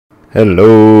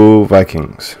Hello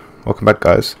Vikings, welcome back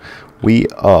guys. We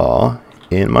are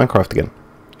in Minecraft again.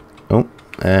 Oh,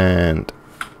 and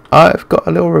I've got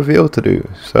a little reveal to do.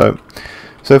 So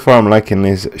far I'm liking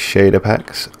these shader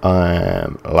packs.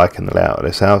 I'm liking the layout of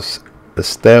this house. The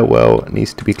stairwell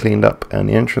needs to be cleaned up and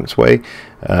the entranceway,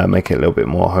 make it a little bit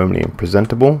more homely and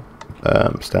presentable,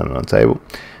 standing on a table.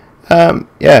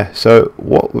 Yeah, so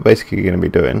what we're basically going to be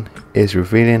doing is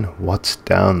revealing what's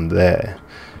down there.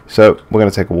 So we're going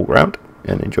to take a walk around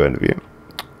and enjoy the view.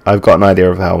 I've got an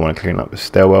idea of how I want to clean up the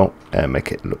stairwell and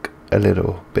make it look a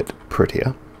little bit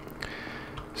prettier.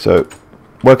 So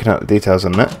working out the details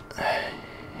on that,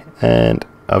 and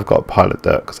I've got a pile of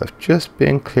dirt because I've just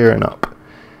been clearing up.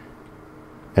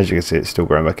 As you can see, it's still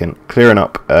growing back in. Clearing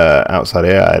up outside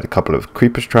here. I had a couple of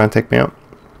creepers try and take me out.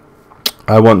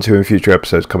 I want to, in future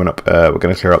episodes coming up, we're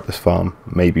going to clear up this farm,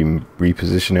 maybe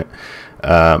reposition it.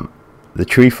 The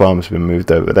tree farm's been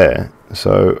moved over there,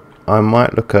 so I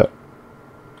might look at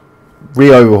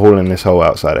re-overhauling this whole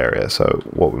outside area. So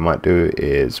what we might do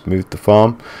is move the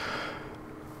farm,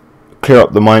 clear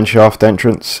up the mine shaft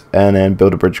entrance, and then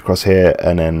build a bridge across here,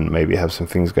 and then maybe have some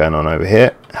things going on over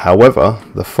here. However,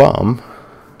 the farm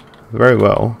very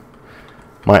well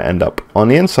might end up on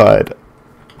the inside.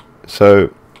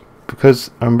 So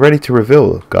because I'm ready to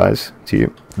reveal, guys, to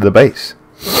you the base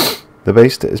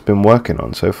that has been working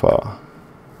on so far.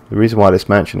 The reason why this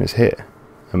mansion is here.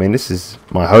 I mean, this is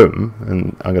my home,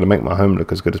 and I'm going to make my home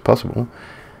look as good as possible.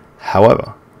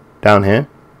 However, down here,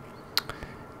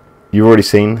 you've already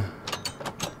seen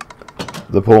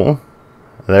the portal.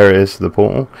 There is the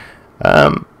portal.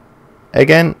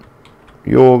 Again,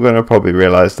 you're going to probably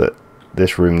realize that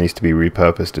this room needs to be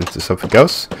repurposed into something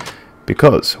else,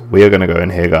 because we are going to go in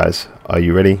here, guys. Are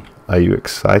you ready? Are you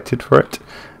excited for it?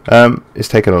 It's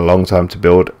taken a long time to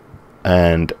build,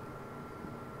 and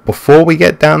before we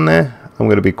get down there, I'm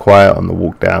going to be quiet on the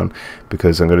walk down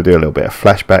because I'm going to do a little bit of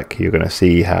flashback. You're going to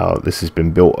see how this has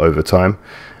been built over time,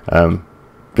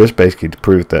 just basically to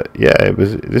prove that, yeah,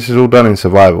 this is all done in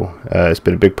survival. It's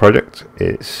been a big project.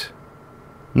 It's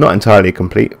not entirely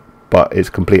complete, but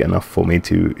it's complete enough for me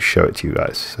to show it to you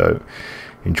guys. So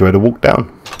enjoy the walk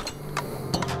down.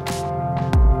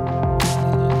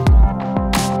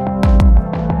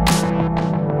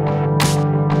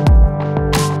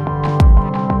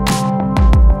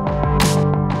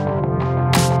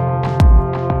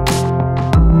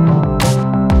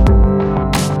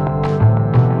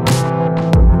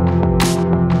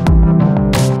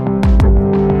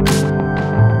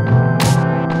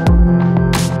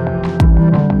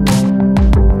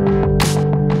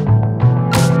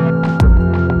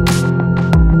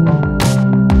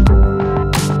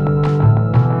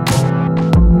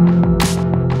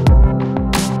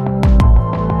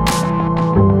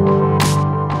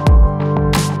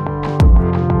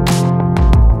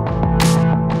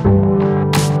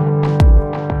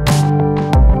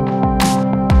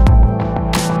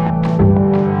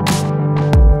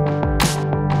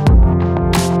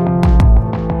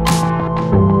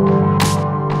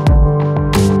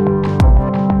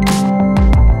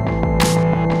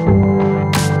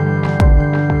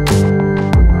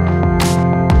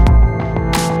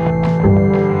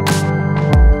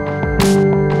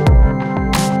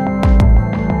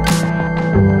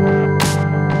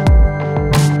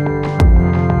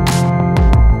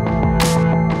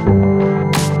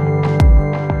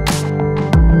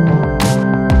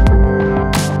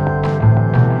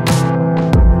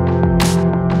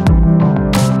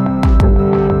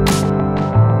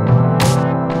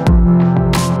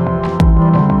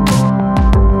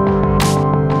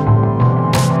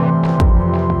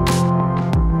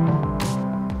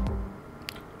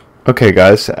 Okay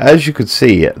guys, as you can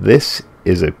see, this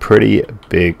is a pretty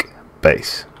big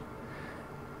base.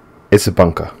 It's a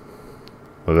bunker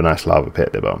with a nice lava pit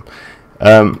at the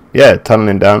bottom. Yeah,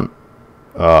 tunneling down.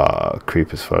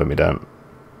 Creepers follow me down.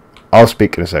 I'll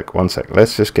speak in a sec, one sec.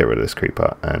 Let's just get rid of this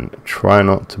creeper and try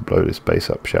not to blow this base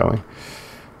up, shall we?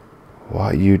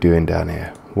 What are you doing down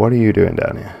here? What are you doing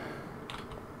down here?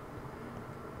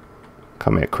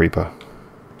 Come here, creeper.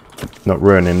 Not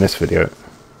ruining this video.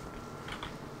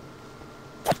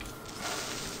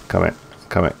 Come here,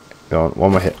 come here. Go on,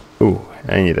 one more hit. Ooh,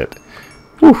 and you did.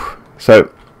 Whew. So,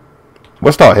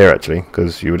 we'll start here actually,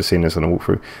 because you would have seen this on the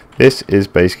walkthrough. This is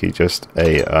basically just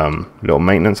a little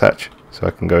maintenance hatch, so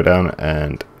I can go down,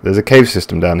 and there's a cave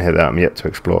system down here that I'm yet to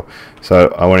explore.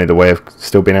 So I wanted a way of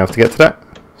still being able to get to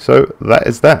that. So that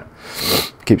is that.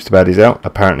 Keeps the baddies out,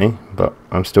 apparently, but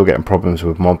I'm still getting problems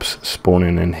with mobs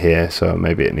spawning in here, so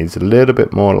maybe it needs a little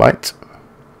bit more light.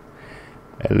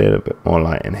 A little bit more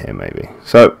light in here, maybe.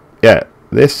 So, yeah,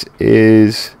 this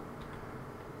is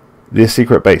This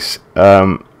secret base,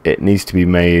 it needs to be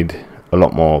made a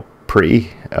lot more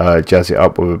pretty, jazz it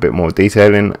up with a bit more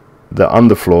detailing. The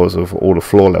underfloors of all the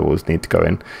floor levels need to go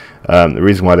in. The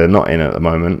reason why they're not in at the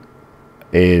moment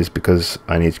is because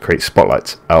I need to create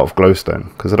spotlights out of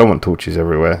glowstone, because I don't want torches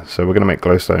everywhere. So we're going to make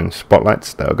glowstone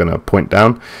spotlights that are going to point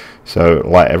down, so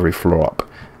light every floor up.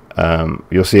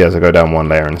 You'll see as I go down one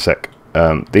layer in a sec.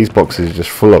 These boxes are just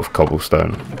full of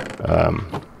cobblestone,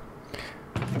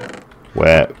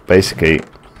 where basically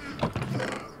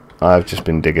I've just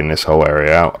been digging this whole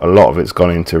area out. A lot of it's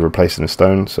gone into replacing the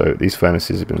stone, so these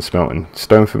furnaces have been smelting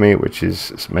stone for me, which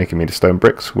is making me the stone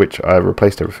bricks, which I've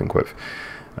replaced everything with.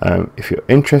 If you're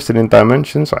interested in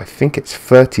dimensions, I think it's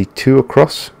 32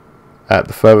 across at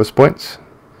the furthest points.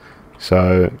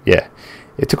 So yeah,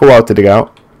 it took a while to dig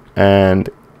out, and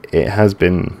it has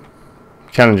been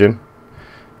challenging.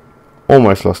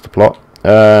 Almost lost the plot.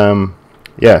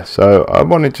 Yeah, so I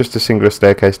wanted just a singular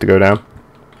staircase to go down,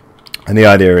 and the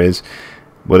idea is,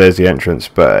 well, there's the entrance,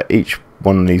 but each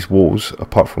one of these walls,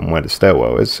 apart from where the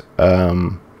stairwell is,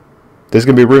 there's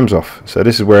going to be rooms off. So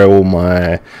this is where all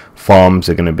my farms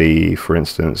are going to be, for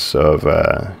instance, of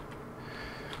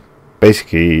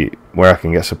basically where I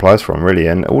can get supplies from, really,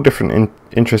 and all different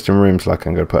interesting rooms. Like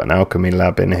I'm going to put an alchemy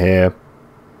lab in here.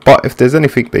 But if there's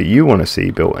anything that you want to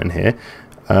see built in here,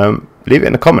 leave it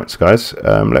in the comments, guys.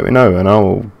 Let me know, and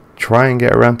I'll try and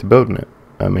get around to building it.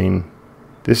 I mean,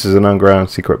 this is an underground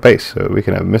secret base, so we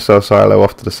can have a missile silo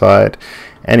off to the side,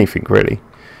 anything really.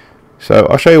 So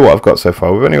I'll show you what I've got so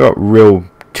far. We've only got real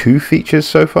 2 features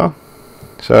so far.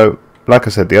 So like I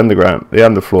said, the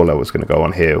underfloor level is going to go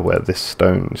on here, where this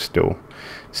stone is still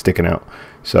sticking out.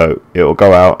 So it will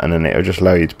go out, and then it will just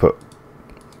allow you to put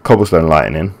cobblestone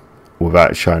lighting in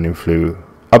without shining through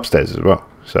upstairs as well.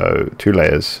 So 2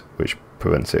 layers, which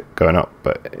prevents it going up,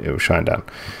 but it will shine down.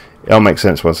 It'll make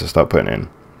sense once I start putting it in.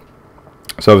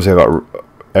 So obviously I've got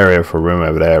area for a room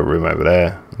over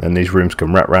there, and these rooms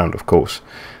can wrap round, of course.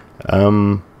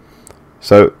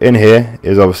 So in here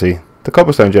is obviously the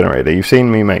cobblestone generator you've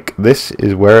seen me make. This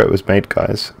is where it was made,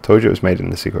 guys. I told you it was made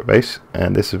in the secret base,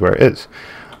 and this is where it is.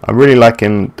 I'm really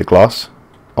liking the glass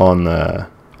on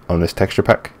this texture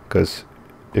pack, because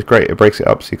it's great. It breaks it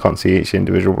up so you can't see each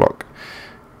individual block.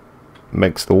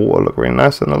 Makes the water look really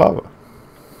nice and the lava.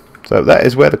 So that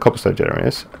is where the cobblestone generator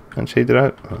is. Actually,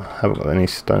 I haven't got any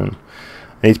stone.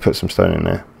 I need to put some stone in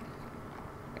there.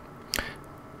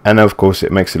 And of course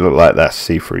it makes it look like that's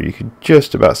see-through. You can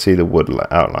just about see the wood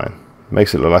outline.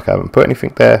 Makes it look like I haven't put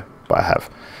anything there, but I have.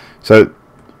 So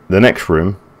the next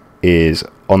room is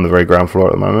on the very ground floor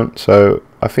at the moment. So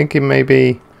I think it may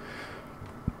be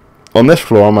on this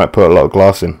floor. I might put a lot of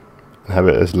glass in and have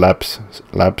it as labs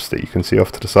that you can see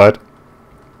off to the side.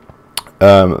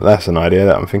 That's an idea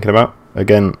that I'm thinking about.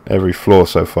 Again, every floor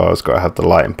so far has got to have the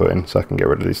lighting put in, so I can get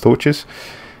rid of these torches.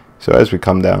 So as we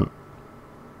come down,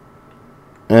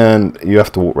 and you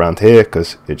have to walk around here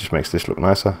because it just makes this look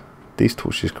nicer. These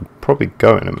torches could probably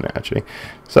go in a minute, actually.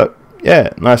 So yeah,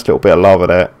 nice little bit of lava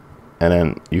there, and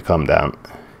then you come down,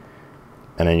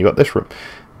 and then you got this room.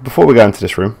 Before we go into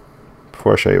this room,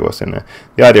 before I show you what's in there,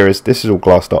 the idea is this is all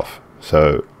glassed off,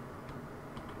 so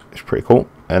it's pretty cool.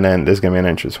 And then there's going to be an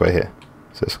entranceway here.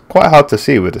 So it's quite hard to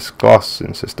see with this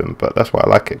glassing system, but that's why I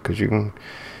like it, because you can.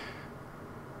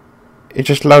 It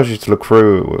just allows you to look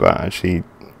through without actually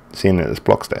seeing that there's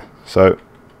blocks there. So,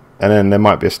 and then there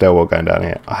might be a stairwell going down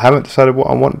here. I haven't decided what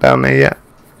I want down there yet,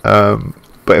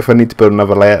 but if I need to build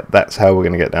another layer, that's how we're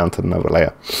going to get down to another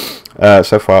layer.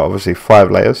 So far, obviously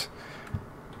 5 layers.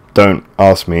 Don't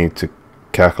ask me to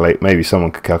calculate. Maybe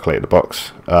someone could calculate the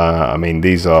box. I mean,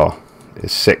 these are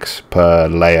 6 per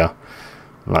layer.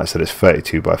 Like I said, it's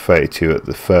 32 by 32 at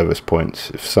the furthest points.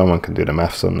 If someone can do the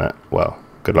maths on that, well,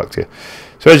 good luck to you.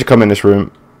 So as you come in this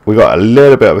room, we got a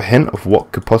little bit of a hint of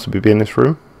what could possibly be in this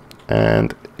room.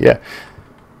 And yeah,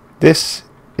 this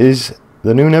is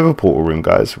the new Nether portal room,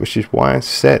 guys, which is why I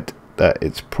said that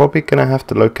it's probably going to have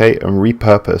to locate and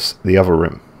repurpose the other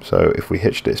room. So if we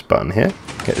hitch this button here,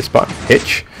 hit this button,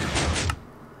 hitch,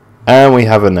 and we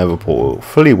have a Nether portal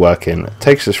fully working. It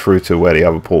takes us through to where the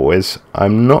other portal is.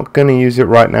 I'm not going to use it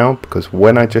right now, because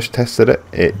when I just tested it,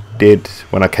 it did,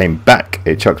 when I came back,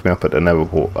 it chucked me up at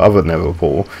the other Nether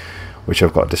portal, which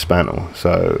I've got to dismantle.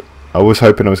 So I was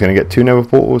hoping I was going to get 2 Nether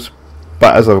portals,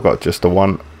 but as I've got just the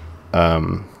one,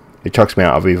 it chucks me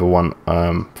out of either one.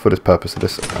 For this purpose of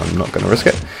this, I'm not going to risk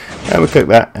it. And we click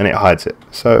that, and it hides it.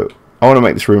 So I want to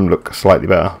make this room look slightly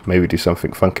better. Maybe do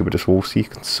something funky with this wall so you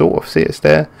can sort of see it's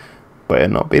there, but it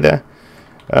not be there.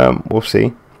 We'll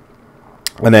see.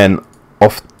 And then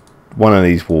off one of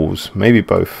these walls, maybe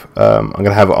both, I'm going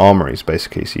to have armories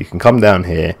basically. So you can come down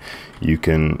here, you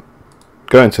can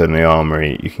go into the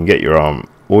armory, you can get your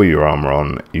all your armor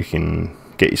on, you can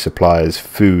get your supplies,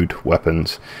 food,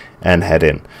 weapons, and head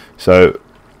in. So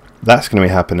that's going to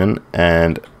be happening,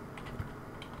 and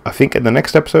I think in the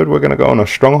next episode we're going to go on a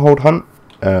stronghold hunt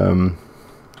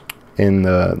in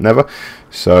the Nether,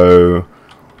 so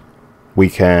we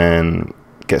can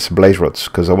get some blaze rods,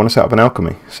 because I want to set up an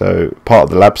alchemy. So part of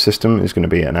the lab system is going to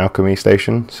be an alchemy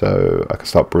station, so I can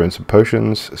start brewing some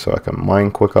potions, so I can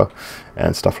mine quicker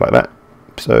and stuff like that.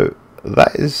 So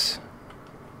that is,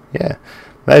 yeah,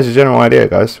 that is a general idea,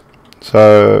 guys.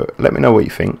 So let me know what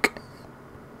you think.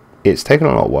 It's taken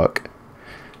a lot of work.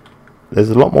 There's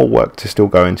a lot more work to still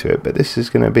go into it, but this is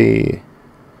going to be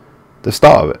the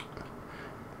start of it.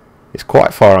 It's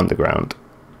quite far underground,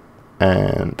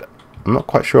 and I'm not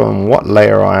quite sure on what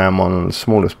layer I am on the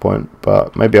smallest point,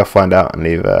 but maybe I'll find out and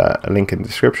leave a link in the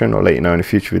description, or let you know in a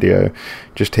future video.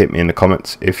 Just hit me in the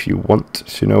comments if you want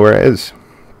to know where it is.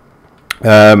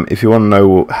 If you want to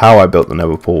know how I built the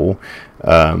Nether portal,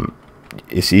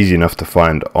 it's easy enough to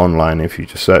find online if you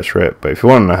just search for it. But if you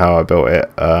want to know how I built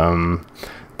it,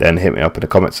 then hit me up in the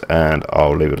comments, and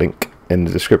I'll leave a link in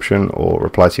the description, or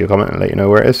reply to your comment and let you know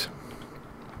where it is.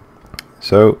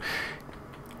 So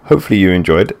hopefully you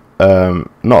enjoyed.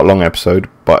 Not a long episode,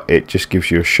 but it just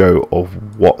gives you a show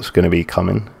of what's going to be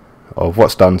coming, of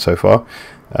what's done so far.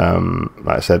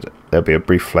 Like I said, there'll be a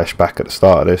brief flashback at the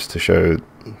start of this to show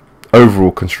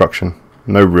overall construction.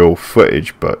 No real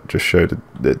footage, but just show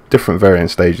the different varying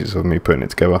stages of me putting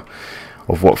it together,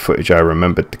 of what footage I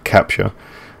remembered to capture,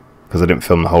 because I didn't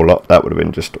film the whole lot. That would have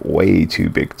been just way too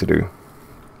big to do.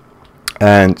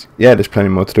 And yeah, there's plenty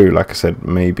more to do. Like I said,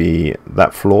 maybe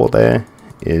that floor there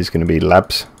is going to be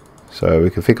labs, so we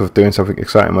can think of doing something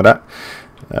exciting with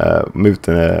that. Move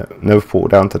the Nether portal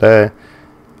down to there.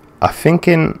 I'm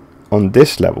thinking on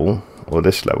this level, or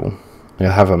this level,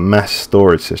 you'll have a mass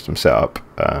storage system set up.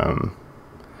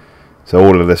 So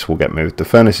all of this will get moved. The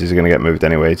furnaces are going to get moved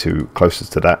anyway to closer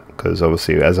to that, because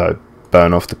obviously as I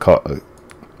burn off the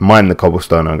mine the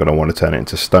cobblestone, I'm going to want to turn it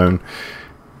into stone,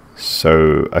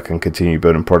 so I can continue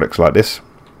building products like this.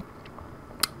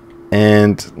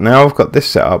 And now I've got this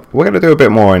set up, we're going to do a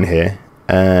bit more in here,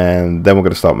 and then we're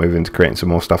going to start moving to creating some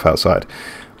more stuff outside.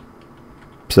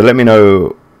 So let me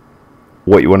know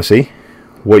what you want to see,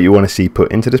 what you want to see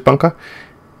put into this bunker,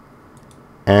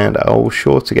 and I'll be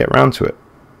sure to get around to it.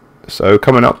 So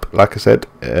coming up, like I said,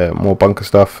 more bunker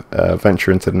stuff,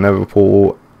 venture into the Nether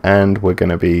portal, and we're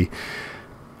going to be,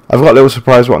 I've got a little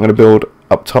surprise what I'm going to build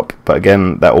up top, but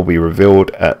again, that will be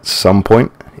revealed at some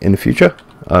point in the future.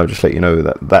 I'll just let you know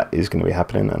that that is going to be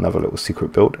happening, another little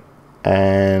secret build.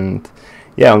 And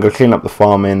yeah, I'm going to clean up the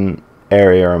farming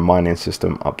area and mining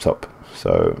system up top.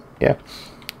 So yeah,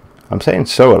 I'm saying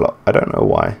so a lot, I don't know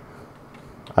why.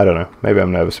 I don't know, maybe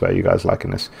I'm nervous about you guys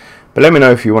liking this. But let me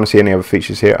know if you want to see any other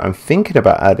features here. I'm thinking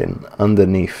about adding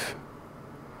underneath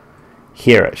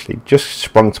here, actually, just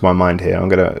sprung to my mind here. I'm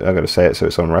gonna say it so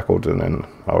it's on record, and then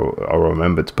I'll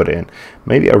remember to put it in.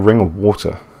 Maybe a ring of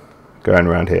water going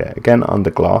around here, again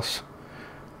under glass,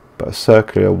 but a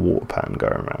circular water pattern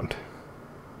going around.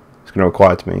 It's going to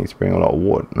require me to bring a lot of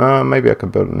water. No, maybe I can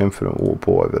build an infinite water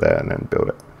pool over there and then build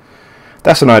it.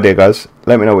 That's an idea, guys.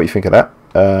 Let me know what you think of that.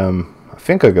 I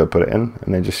think I'm going to put it in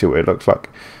and then just see what it looks like.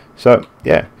 So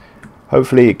yeah,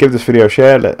 hopefully give this video a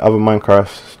share, let other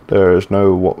Minecrafters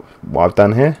know what I've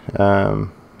done here.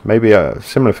 Maybe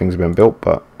similar things have been built,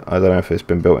 but I don't know if it's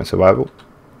been built in survival.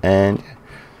 And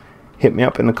hit me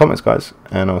up in the comments, guys,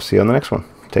 and I'll see you on the next one.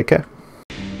 Take care.